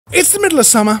It's the middle of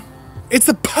summer. It's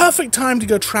the perfect time to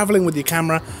go traveling with your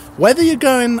camera, whether you're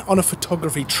going on a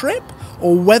photography trip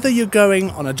or whether you're going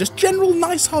on a just general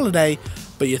nice holiday,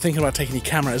 but you're thinking about taking your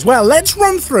camera as well. Let's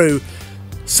run through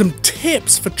some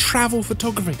tips for travel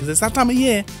photography, because it's that time of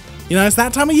year. You know, it's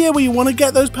that time of year where you want to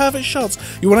get those perfect shots.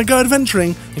 You want to go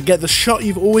adventuring and get the shot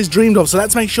you've always dreamed of. So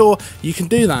let's make sure you can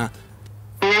do that.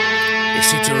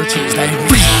 It's Tutorial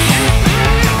Tuesday.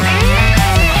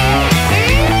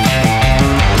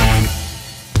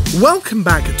 Welcome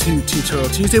back to Tutorial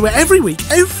Tuesday, where every week,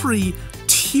 every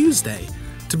Tuesday,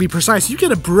 to be precise, you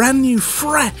get a brand new,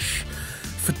 fresh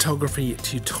photography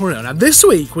tutorial. Now this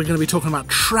week we're going to be talking about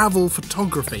travel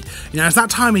photography. You know, it's that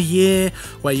time of year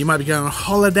where you might be going on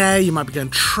holiday, you might be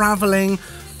going traveling,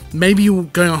 maybe you're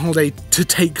going on holiday to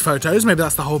take photos, maybe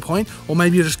that's the whole point, or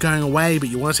maybe you're just going away but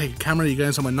you want to take a camera, you're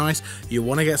going somewhere nice, you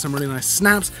want to get some really nice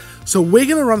snaps. So we're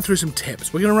going to run through some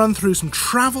tips. We're going to run through some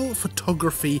travel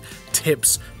photography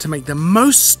tips to make the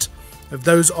most of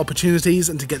those opportunities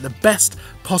and to get the best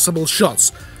possible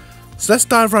shots. So let's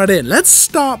dive right in. Let's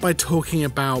start by talking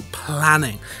about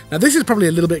planning. Now this is probably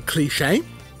a little bit cliche.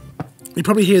 You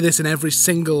probably hear this in every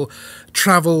single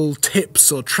travel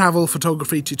tips or travel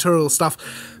photography tutorial stuff,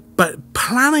 but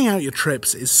planning out your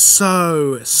trips is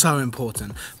so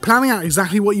important. Planning out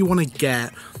exactly what you want to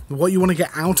get, what you want to get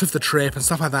out of the trip and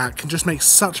stuff like that can just make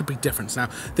such a big difference. Now,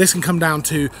 this can come down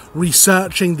to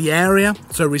researching the area,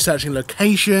 so researching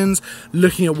locations,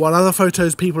 looking at what other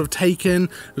photos people have taken,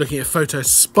 looking at photo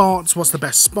spots, what's the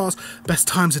best spots, best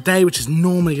times of day, which is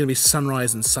normally going to be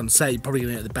sunrise and sunset. You're probably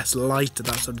going to get the best light at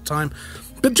that sort of time.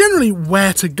 But generally,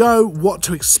 where to go, what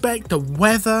to expect, the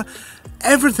weather,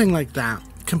 everything like that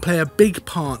can play a big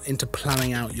part into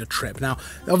planning out your trip. Now,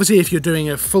 obviously, if you're doing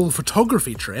a full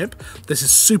photography trip, this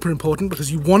is super important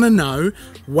because you want to know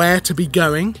where to be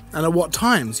going and at what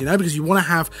times, you know, because you want to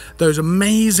have those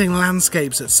amazing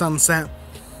landscapes at sunset.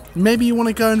 Maybe you want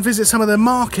to go and visit some of the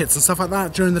markets and stuff like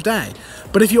that during the day.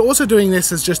 But if you're also doing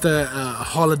this as just a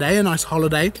holiday, a nice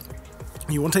holiday,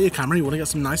 you want to take your camera, you want to get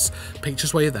some nice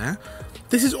pictures while you're there,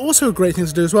 this is also a great thing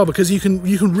to do as well, because you can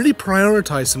really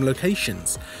prioritize some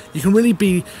locations. You can really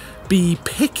be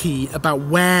picky about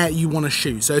where you want to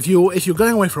shoot. So if you're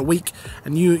going away for a week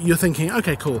and you're thinking,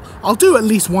 okay, cool, I'll do at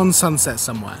least one sunset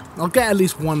somewhere. I'll get at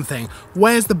least one thing.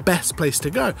 Where's the best place to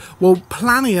go? Well,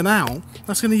 planning it out,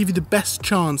 that's going to give you the best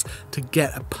chance to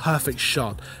get a perfect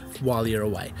shot while you're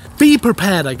away. Be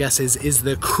prepared, I guess, is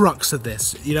the crux of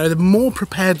this. You know, the more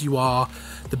prepared you are,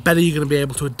 the better you're going to be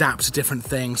able to adapt to different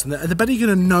things, and the better you're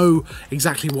going to know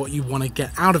exactly what you want to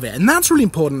get out of it. And that's really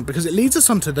important because it leads us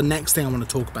on to the next thing I want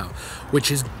to talk about,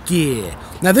 which is gear.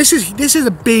 Now this is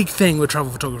a big thing with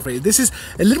travel photography. This is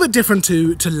a little bit different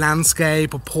to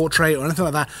landscape or portrait or anything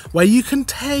like that, where you can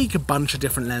take a bunch of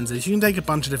different lenses, you can take a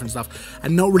bunch of different stuff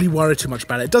and not really worry too much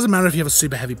about it. It doesn't matter if you have a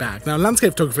super heavy bag. Now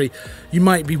landscape photography, you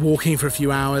might be walking for a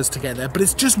few hours to get there, but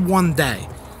it's just one day.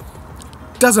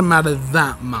 Doesn't matter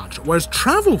that much. Whereas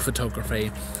travel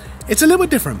photography, it's a little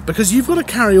bit different because you've got to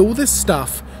carry all this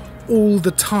stuff all the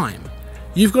time.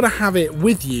 You've got to have it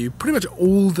with you pretty much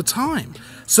all the time.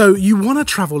 So you want to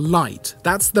travel light.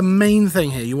 That's the main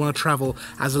thing here. You want to travel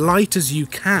as light as you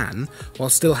can while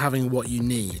still having what you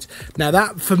need. Now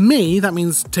that, for me, that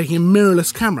means taking a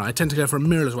mirrorless camera. I tend to go for a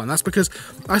mirrorless one. That's because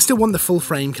I still want the full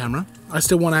frame camera. I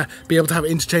still want to be able to have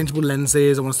interchangeable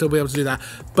lenses. I want to still be able to do that.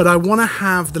 But I want to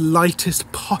have the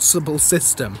lightest possible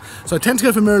system. So I tend to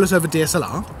go for mirrorless over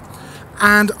DSLR.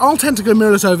 And I'll tend to go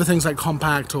mirrorless over things like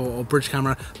compact or bridge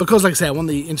camera because, like I say, I want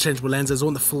the interchangeable lenses, I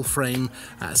want the full frame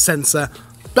sensor.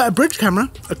 But a bridge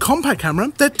camera, a compact camera,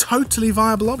 they're totally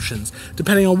viable options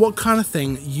depending on what kind of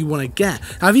thing you want to get.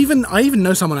 I even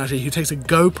know someone actually who takes a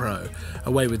GoPro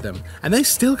away with them and they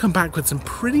still come back with some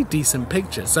pretty decent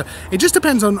pictures. So it just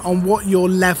depends on what your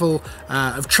level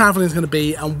of traveling is going to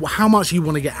be and how much you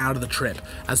want to get out of the trip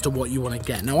as to what you want to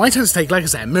get. Now I tend to take, like I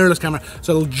say, a mirrorless camera,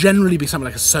 so it'll generally be something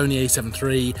like a Sony a7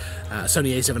 III,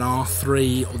 Sony a7R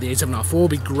III, or the a7R IV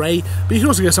would be great, but you can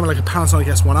also go something like a Panasonic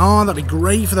S1R, that'd be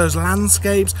great for those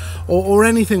landscapes, or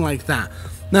anything like that.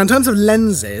 Now in terms of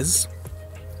lenses,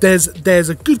 there's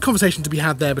a good conversation to be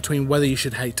had there between whether you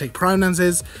should take prime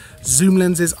lenses, zoom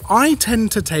lenses. I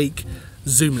tend to take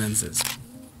zoom lenses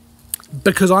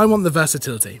because I want the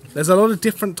versatility. There's a lot of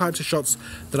different types of shots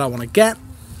that I want to get,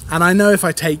 and I know if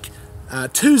I take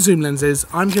two zoom lenses,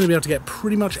 I'm going to be able to get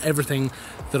pretty much everything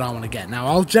that I want to get. Now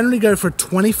I'll generally go for a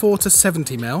 24 to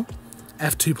 70mm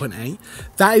f2.8.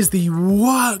 That is the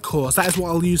workhorse. That is what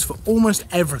I'll use for almost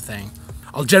everything.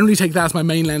 I'll generally take that as my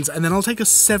main lens, and then I'll take a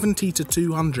 70 to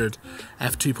 200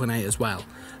 f2.8 as well.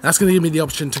 That's going to give me the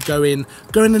option to go in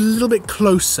a little bit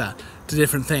closer to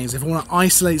different things. If I want to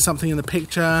isolate something in the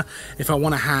picture, if I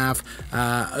want to have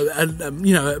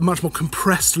a much more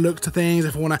compressed look to things,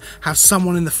 if I want to have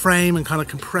someone in the frame and kind of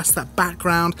compress that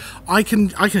background, I can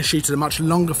shoot at a much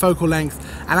longer focal length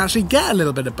and actually get a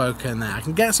little bit of bokeh in there. I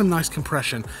can get some nice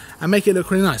compression and make it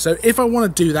look really nice. So if I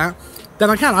want to do that, then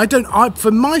I can.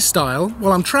 For my style,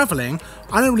 while I'm traveling,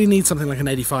 I don't really need something like an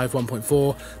 85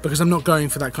 1.4 because I'm not going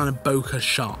for that kind of bokeh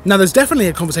shot. Now, there's definitely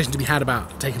a conversation to be had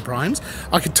about taking primes.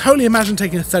 I could totally imagine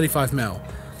taking a 35mm,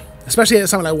 especially at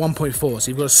something like 1.4. So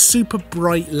you've got a super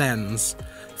bright lens.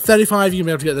 35, you can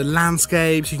be able to get the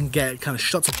landscapes, you can get kind of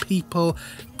shots of people,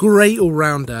 great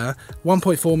all-rounder.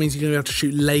 1.4 means you're going to be able to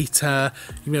shoot later,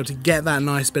 you're going to be able to get that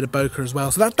nice bit of bokeh as well,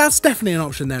 so that's definitely an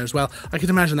option there as well. I can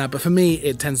imagine that, but for me,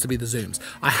 it tends to be the zooms.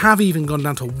 I have even gone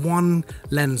down to one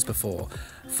lens before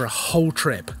for a whole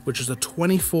trip, which is a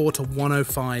 24 to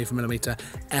 105mm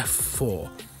f4.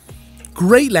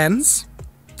 Great lens.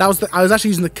 I was actually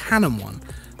using the Canon one,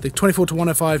 the 24 to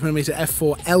 105mm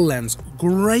f4 L lens,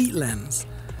 great lens.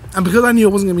 And because I knew I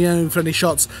wasn't going to be going for any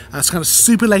shots, it's kind of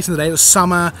super late in the day, it was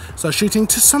summer, so I was shooting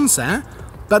to sunset,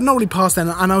 but not really past then,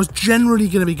 and I was generally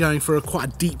going to be going for quite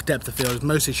a deep depth of field,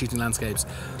 mostly shooting landscapes.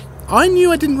 I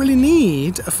knew I didn't really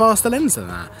need a faster lens than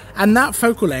that, and that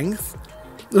focal length,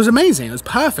 it was amazing, it was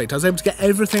perfect. I was able to get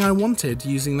everything I wanted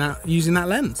using that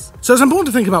lens. So it's important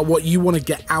to think about what you want to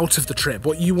get out of the trip,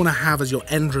 what you want to have as your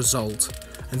end result,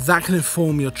 and that can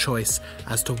inform your choice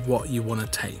as to what you want to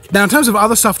take. Now, in terms of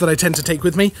other stuff that I tend to take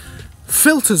with me,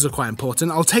 filters are quite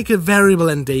important. I'll take a variable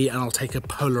ND and I'll take a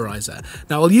polarizer.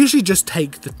 Now, I'll usually just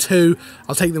take the two.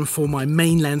 I'll take them for my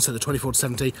main lens, so the 24 to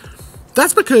 70.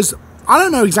 That's because I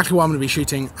don't know exactly what I'm going to be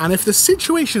shooting, and if the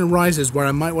situation arises where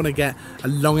I might want to get a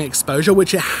long exposure,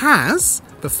 which it has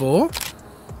before,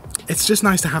 it's just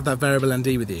nice to have that variable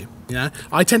ND with you, you know?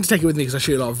 I tend to take it with me because I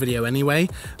shoot a lot of video anyway,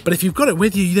 but if you've got it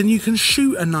with you, then you can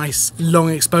shoot a nice long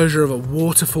exposure of a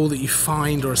waterfall that you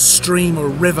find, or a stream, or a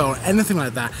river, or anything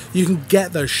like that. You can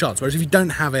get those shots, whereas if you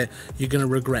don't have it, you're going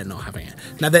to regret not having it.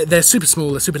 Now, they're super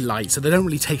small, they're super light, so they don't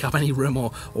really take up any room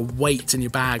or weight in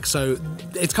your bag, so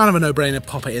it's kind of a no-brainer,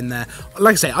 pop it in there.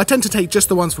 Like I say, I tend to take just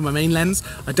the ones for my main lens.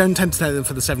 I don't tend to take them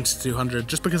for the 70-200,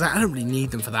 just because I don't really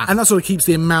need them for that, and that sort of keeps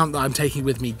the amount that I'm taking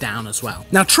with me down as well.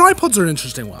 Now, tripods are an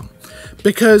interesting one,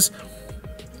 because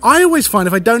I always find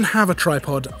if I don't have a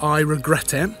tripod, I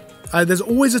regret it. There's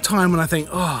always a time when I think,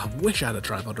 oh, I wish I had a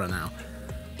tripod right now.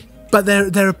 But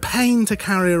they're a pain to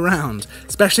carry around,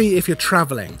 especially if you're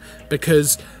traveling,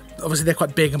 because obviously they're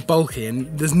quite big and bulky,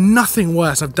 and there's nothing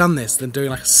worse, I've done this, than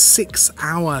doing like a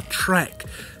 6-hour trek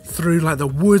through like the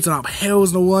woods and up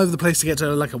hills and all over the place to get to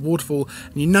like a waterfall,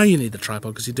 and you know you need the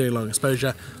tripod because you're doing long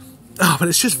exposure. Oh, but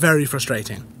it's just very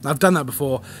frustrating. I've done that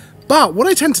before. But what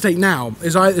I tend to take now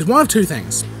is one of two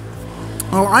things.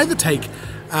 I'll either take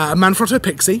a Manfrotto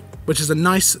Pixie, which is a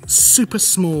nice, super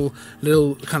small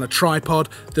little kind of tripod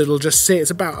that'll just sit,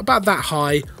 it's about that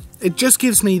high. It just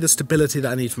gives me the stability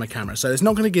that I need for my camera. So it's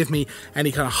not going to give me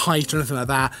any kind of height or anything like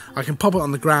that. I can pop it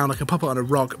on the ground, I can pop it on a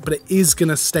rock, but it is going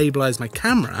to stabilize my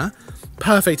camera.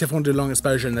 Perfect if I want to do long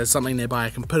exposure and there's something nearby I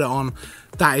can put it on.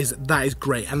 That is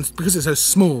great. And because it's so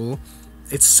small,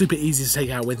 it's super easy to take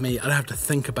out with me. I don't have to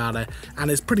think about it, and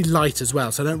it's pretty light as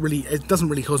well, so it doesn't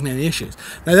really cause me any issues.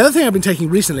 Now, the other thing I've been taking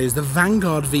recently is the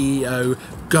Vanguard VEO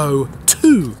Go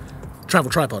 2 travel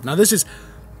tripod. Now, this is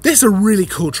a really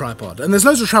cool tripod, and there's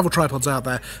loads of travel tripods out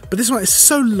there, but this one is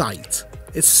so light.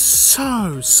 It's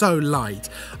so light.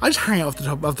 I just hang it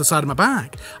off the side of my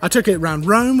bag. I took it around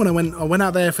Rome when I went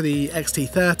out there for the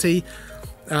XT30.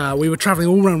 We were traveling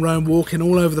all around Rome, walking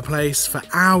all over the place for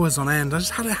hours on end. I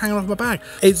just had it hanging off my bag.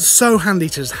 It's so handy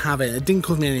to just have it. It didn't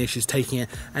cause me any issues taking it.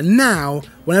 And now,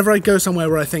 whenever I go somewhere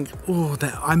where I think, oh,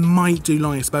 I might do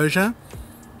long exposure,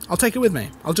 I'll take it with me.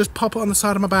 I'll just pop it on the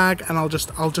side of my bag and I'll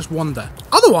just wander.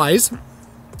 Otherwise,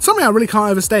 something I really can't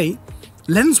overstate,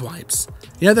 lens wipes.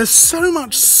 You know, there's so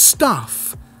much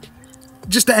stuff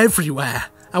just everywhere.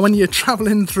 And when you're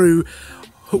traveling through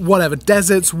whatever,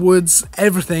 deserts, woods,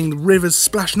 everything, rivers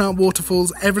splashing up,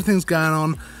 waterfalls, everything's going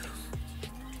on,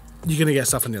 you're gonna get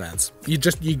stuff on your lens.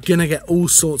 You're gonna get all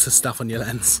sorts of stuff on your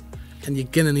lens, and you're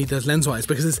gonna need those lens wipes,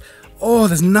 because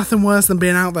there's nothing worse than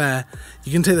being out there.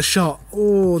 You can take the shot,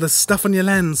 there's stuff on your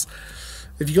lens.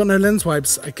 If you got no lens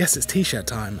wipes, I guess it's t-shirt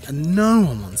time, and no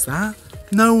one wants that.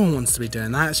 No one wants to be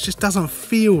doing that. It just doesn't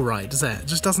feel right, does it? It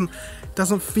just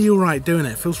doesn't feel right doing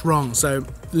it. It feels wrong. So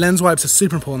lens wipes are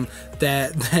super important.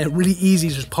 They're really easy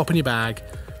to just pop in your bag,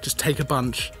 just take a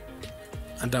bunch,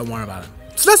 and don't worry about it.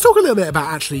 So let's talk a little bit about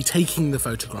actually taking the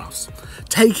photographs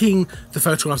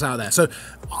out there. So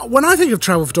when I think of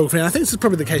travel photography, and I think this is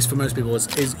probably the case for most people,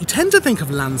 is you tend to think of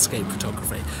landscape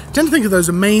photography. You tend to think of those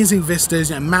amazing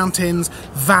vistas, you know, mountains,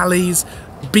 valleys,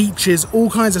 beaches, all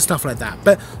kinds of stuff like that.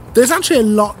 But there's actually a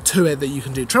lot to it that you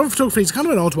can do. Travel photography is kind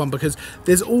of an odd one because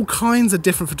there's all kinds of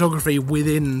different photography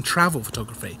within travel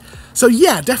photography. So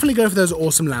yeah, definitely go for those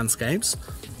awesome landscapes,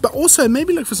 but also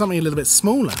maybe look for something a little bit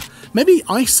smaller. Maybe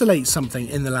isolate something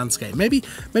in the landscape. Maybe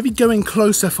go in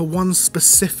closer for one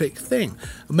specific thing.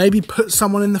 Maybe put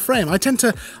someone in the frame. I tend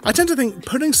to think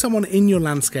putting someone in your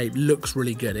landscape looks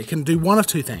really good. It can do one of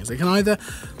two things. It can either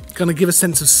kind of give a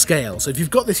sense of scale. So if you've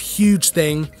got this huge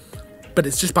thing, but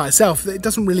it's just by itself, it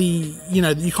doesn't really, you know,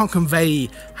 you can't convey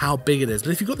how big it is.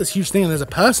 But if you've got this huge thing and there's a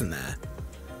person there,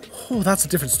 oh, that's a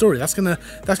different story. That's gonna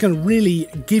really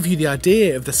give you the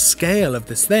idea of the scale of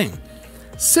this thing.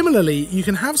 Similarly, you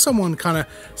can have someone kind of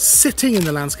sitting in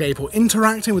the landscape or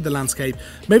interacting with the landscape.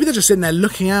 Maybe they're just sitting there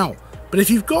looking out. But if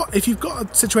you've got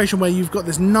a situation where you've got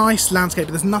this nice landscape,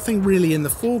 but there's nothing really in the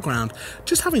foreground,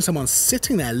 just having someone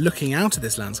sitting there looking out at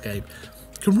this landscape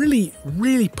can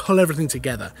really pull everything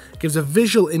together. It gives a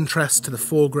visual interest to the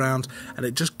foreground, and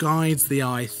it just guides the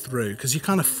eye through because you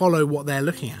kind of follow what they're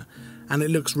looking at, and it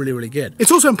looks really good.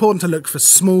 It's also important to look for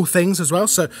small things as well.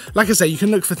 So like I say, you can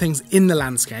look for things in the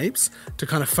landscapes to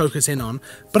kind of focus in on,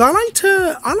 but I like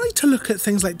to look at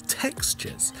things like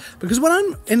textures, because when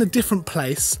I'm in a different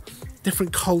place,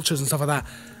 different cultures and stuff like that,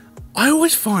 I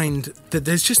always find that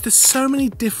there's so many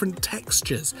different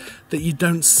textures that you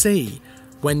don't see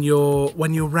when you're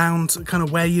around kind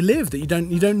of where you live, that you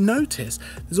don't notice.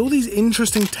 There's all these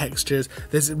interesting textures,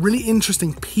 there's really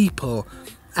interesting people,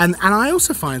 and I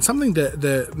also find something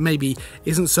that maybe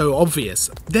isn't so obvious.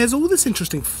 There's all this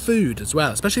interesting food as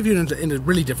well, especially if you're in a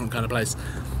really different kind of place.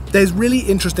 There's really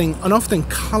interesting and often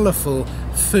colourful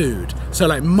food. So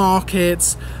like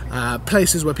markets,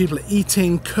 places where people are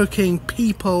eating, cooking,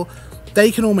 people, they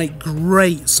can all make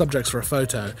great subjects for a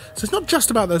photo. So it's not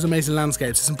just about those amazing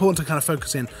landscapes, it's important to kind of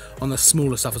focus in on the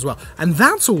smaller stuff as well. And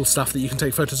that's all stuff that you can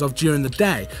take photos of during the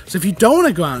day. So if you don't want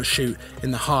to go out and shoot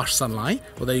in the harsh sunlight,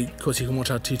 although of course you can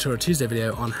watch our Tutorial Tuesday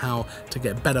video on how to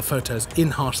get better photos in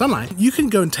harsh sunlight, you can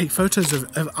go and take photos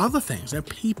of other things, you know,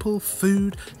 people,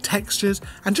 food, textures,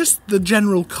 and just the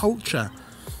general culture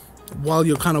while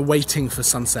you're kind of waiting for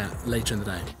sunset later in the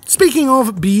day. Speaking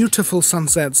of beautiful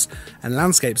sunsets and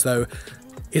landscapes though,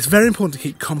 it's very important to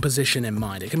keep composition in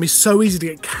mind. It can be so easy to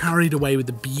get carried away with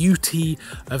the beauty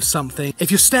of something.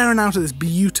 If you're staring out at this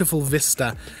beautiful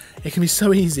vista, it can be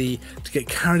so easy to get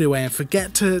carried away and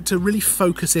forget to really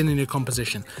focus in your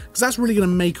composition, because that's really going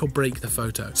to make or break the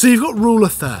photo. So you've got rule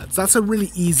of thirds. That's a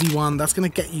really easy one. That's going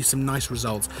to get you some nice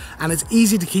results, and it's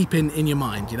easy to keep in your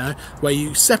mind, you know, where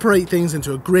you separate things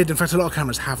into a grid. In fact, a lot of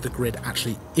cameras have the grid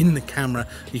actually in the camera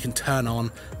you can turn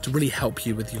on to really help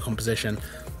you with your composition.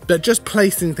 But just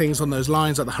placing things on those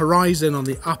lines, like the horizon on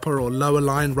the upper or lower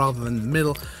line rather than the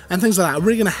middle, and things like that are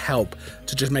really going to help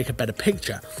to just make a better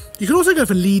picture. You can also go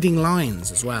for leading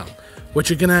lines as well, which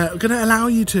are gonna allow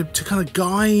you to kind of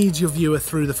guide your viewer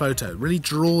through the photo, really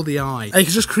draw the eye, and you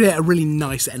can just create a really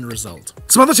nice end result.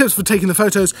 Some other tips for taking the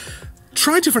photos: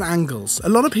 try different angles. A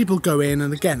lot of people go in,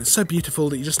 and again, it's so beautiful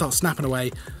that you just start snapping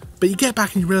away, but you get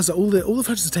back and you realise that all the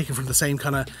photos are taken from the same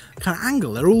kind of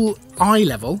angle. They're all eye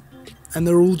level, and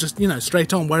they're all just, you know,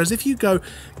 straight on. Whereas if you go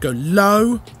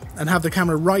low and have the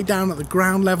camera right down at the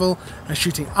ground level and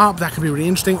shooting up, that can be really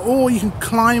interesting. Or you can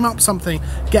climb up something,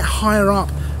 get higher up,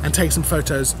 and take some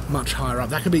photos much higher up.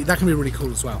 That can be really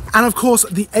cool as well. And of course,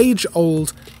 the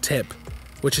age-old tip,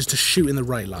 which is to shoot in the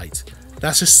right light.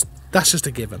 That's just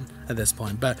a given at this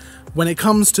point. But when it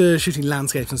comes to shooting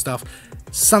landscapes and stuff,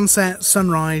 sunset,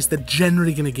 sunrise, they're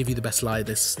generally going to give you the best light.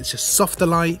 It's just softer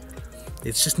light.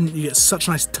 It's just, you get such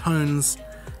nice tones.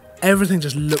 Everything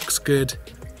just looks good.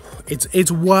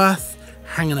 It's worth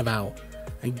hanging about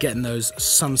and getting those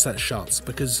sunset shots,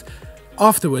 because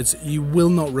afterwards you will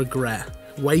not regret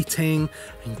waiting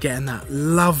and getting that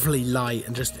lovely light,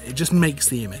 and it just makes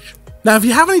the image. Now, if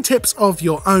you have any tips of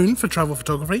your own for travel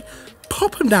photography,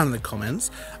 pop them down in the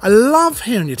comments. I love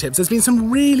hearing your tips. There's been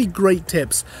some really great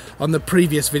tips on the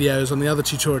previous videos, on the other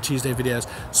Tutorial Tuesday videos,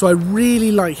 so I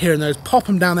really like hearing those. Pop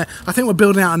them down there. I think we're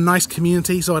building out a nice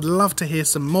community, so I'd love to hear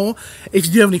some more. If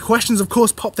you do have any questions, of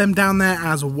course, pop them down there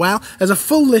as well. There's a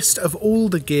full list of all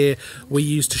the gear we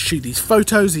use to shoot these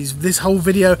photos, this whole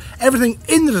video, everything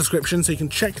in the description, so you can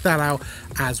check that out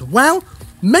as well.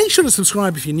 Make sure to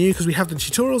subscribe if you're new, because we have the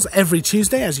tutorials every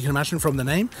Tuesday, as you can imagine from the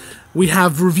name. We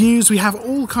have reviews, we have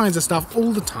all kinds of stuff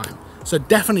all the time. So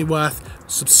definitely worth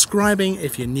subscribing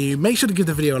if you're new. Make sure to give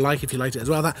the video a like if you liked it as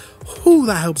well. That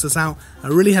helps us out. It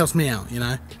really helps me out, you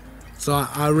know. So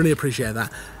I really appreciate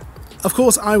that. Of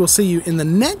course, I will see you in the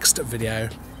next video.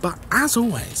 But as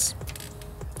always,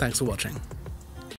 thanks for watching.